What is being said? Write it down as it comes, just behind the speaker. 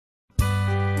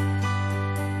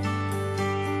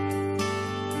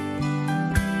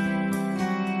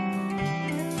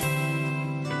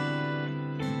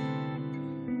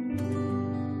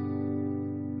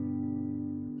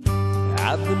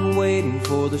I've been waiting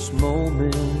for this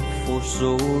moment for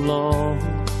so long.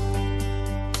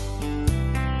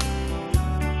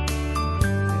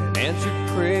 An answered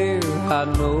prayer, I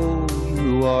know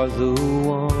you are the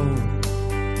one.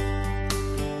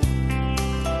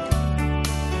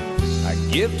 I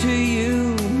give to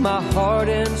you my heart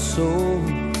and soul,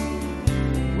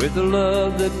 with a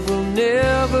love that will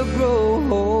never grow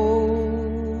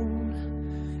old.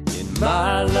 In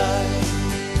my life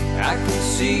I can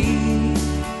see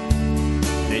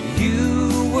that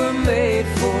you were made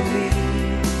for me.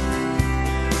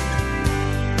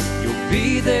 You'll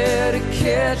be there to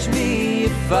catch me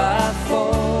if I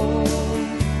fall.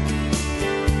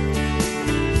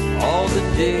 All the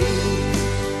days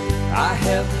I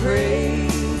have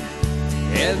prayed,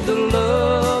 and the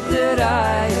love that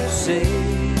I have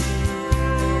saved,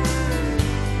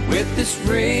 with this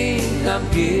ring I'm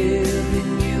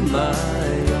giving you my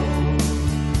own.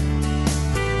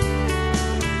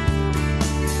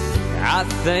 I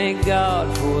thank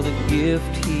God for the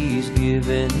gift He's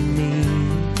given me,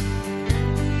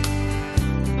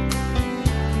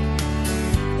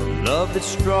 a love that's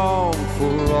strong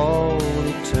for all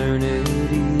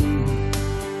eternity.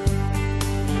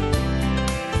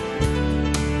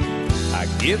 I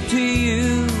give to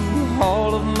you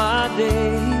all of my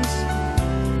days,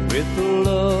 with a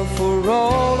love for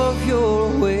all of your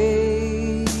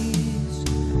ways.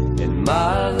 In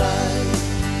my life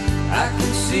I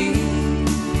can see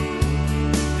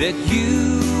that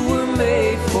you were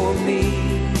made for me.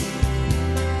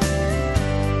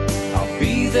 I'll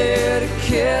be there to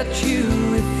catch you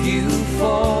if you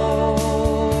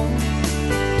fall.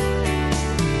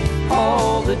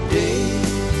 All the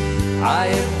days I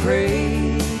have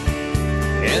prayed,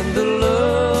 and the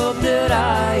love that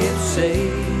I have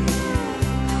saved,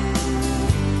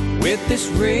 with this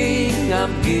ring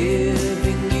I'm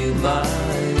giving you my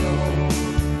own.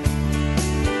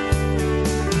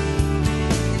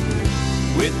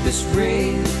 With this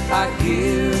ring I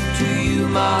give to you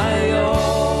my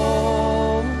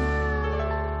own.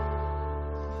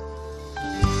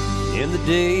 In the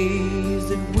days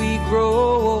that we grow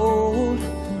old,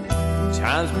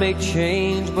 times may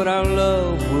change, but our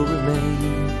love will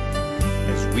remain.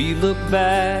 As we look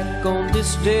back on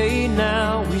this day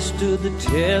now, we stood the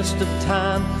test of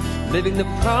time, living the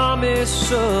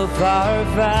promise of our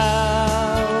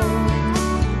vow.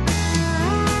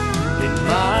 In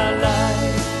my life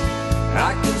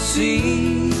I can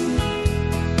see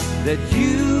that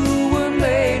you were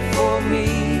made for me.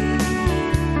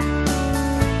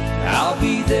 I'll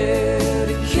be there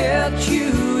to catch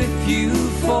you if you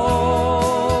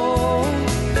fall.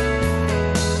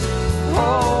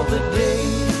 All the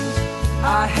days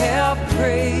I have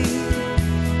prayed,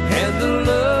 and the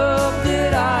love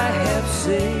that I have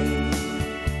saved.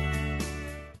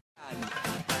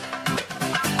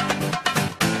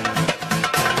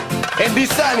 And the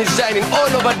sun is shining all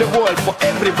over the world for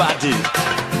everybody.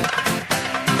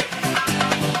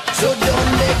 So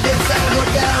don't let the sun go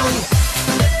down.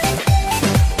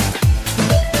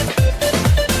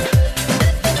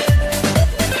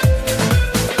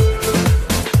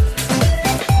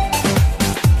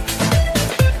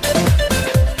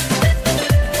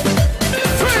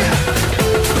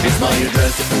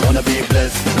 If you wanna be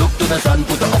blessed, look to the sun,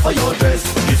 put off of your dress.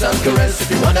 Kiss and caress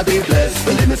if you wanna be blessed.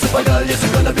 Believe me, super girl, yes,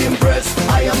 you're gonna be impressed.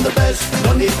 I am the best,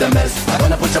 don't need the mess. I'm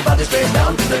gonna put your body straight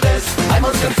down to the desk. I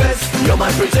must confess, you're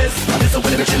my princess, and this will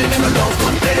be chilling in a love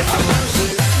contest.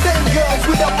 Them girls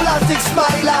with a plastic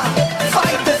smiler,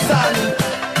 fight the sun.